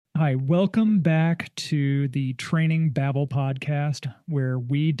Hi, welcome back to the Training Babble podcast, where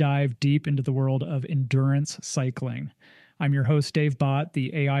we dive deep into the world of endurance cycling. I'm your host, Dave Bott,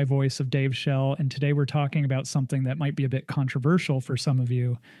 the AI voice of Dave Shell, and today we're talking about something that might be a bit controversial for some of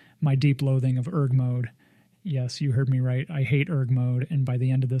you, my deep loathing of ERG mode. Yes, you heard me right. I hate ERG mode, and by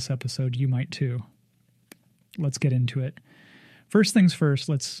the end of this episode, you might too. Let's get into it. First things first,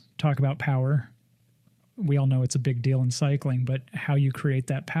 let's talk about power. We all know it's a big deal in cycling, but how you create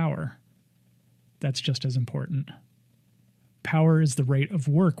that power, that's just as important. Power is the rate of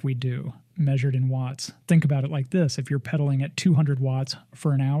work we do, measured in watts. Think about it like this. If you're pedaling at 200 watts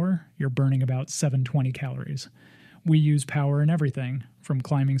for an hour, you're burning about 720 calories. We use power in everything, from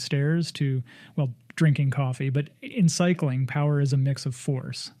climbing stairs to, drinking coffee. But in cycling, power is a mix of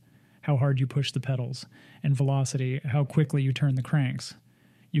force, how hard you push the pedals, and velocity, how quickly you turn the cranks.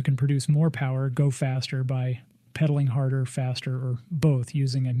 You can produce more power, go faster by pedaling harder, faster, or both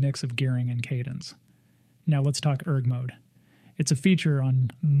using a mix of gearing and cadence. Now let's talk ERG mode. It's a feature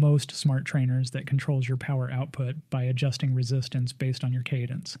on most smart trainers that controls your power output by adjusting resistance based on your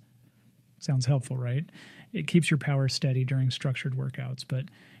cadence. Sounds helpful, right? It keeps your power steady during structured workouts, but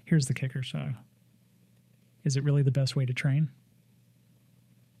here's the kicker, so is it really the best way to train?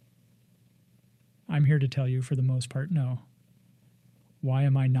 I'm here to tell you, for the most part, no. Why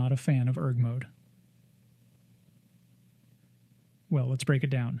am I not a fan of ERG mode? Well, let's break it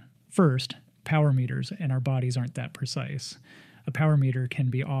down. First, power meters and our bodies aren't that precise. A power meter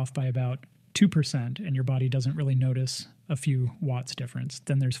can be off by about 2% and your body doesn't really notice a few watts difference.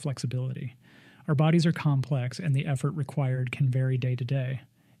 Then there's flexibility. Our bodies are complex and the effort required can vary day to day.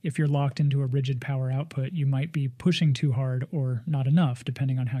 If you're locked into a rigid power output, you might be pushing too hard or not enough,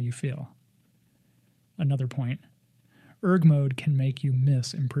 depending on how you feel. Another point. ERG mode can make you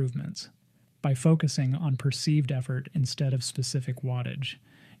miss improvements. By focusing on perceived effort instead of specific wattage,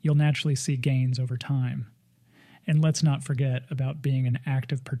 you'll naturally see gains over time. And let's not forget about being an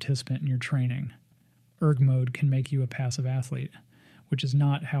active participant in your training. ERG mode can make you a passive athlete, which is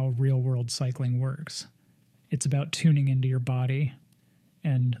not how real-world cycling works. It's about tuning into your body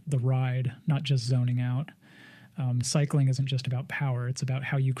and the ride, not just zoning out. Cycling isn't just about power, it's about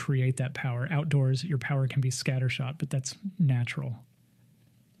how you create that power. Outdoors, your power can be scattershot, but that's natural.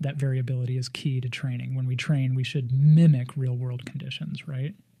 That variability is key to training. When we train, we should mimic real-world conditions,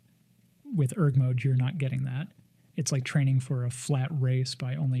 right? With ERG mode, you're not getting that. It's like training for a flat race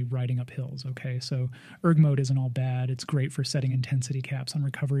by only riding up hills, okay? So ERG mode isn't all bad. It's great for setting intensity caps on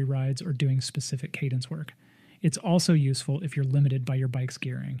recovery rides or doing specific cadence work. It's also useful if you're limited by your bike's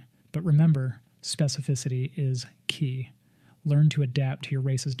gearing. But remember, specificity is key. Learn to adapt to your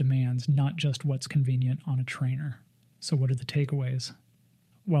race's demands, not just what's convenient on a trainer. So what are the takeaways?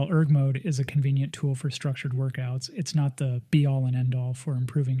 While ERG mode is a convenient tool for structured workouts, it's not the be-all and end-all for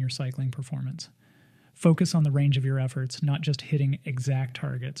improving your cycling performance. Focus on the range of your efforts, not just hitting exact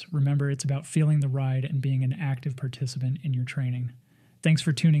targets. Remember, it's about feeling the ride and being an active participant in your training. Thanks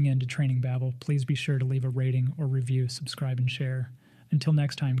for tuning in to Training Babble. Please be sure to leave a rating or review, subscribe, and share. Until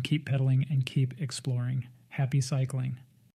next time, keep pedaling and keep exploring. Happy cycling.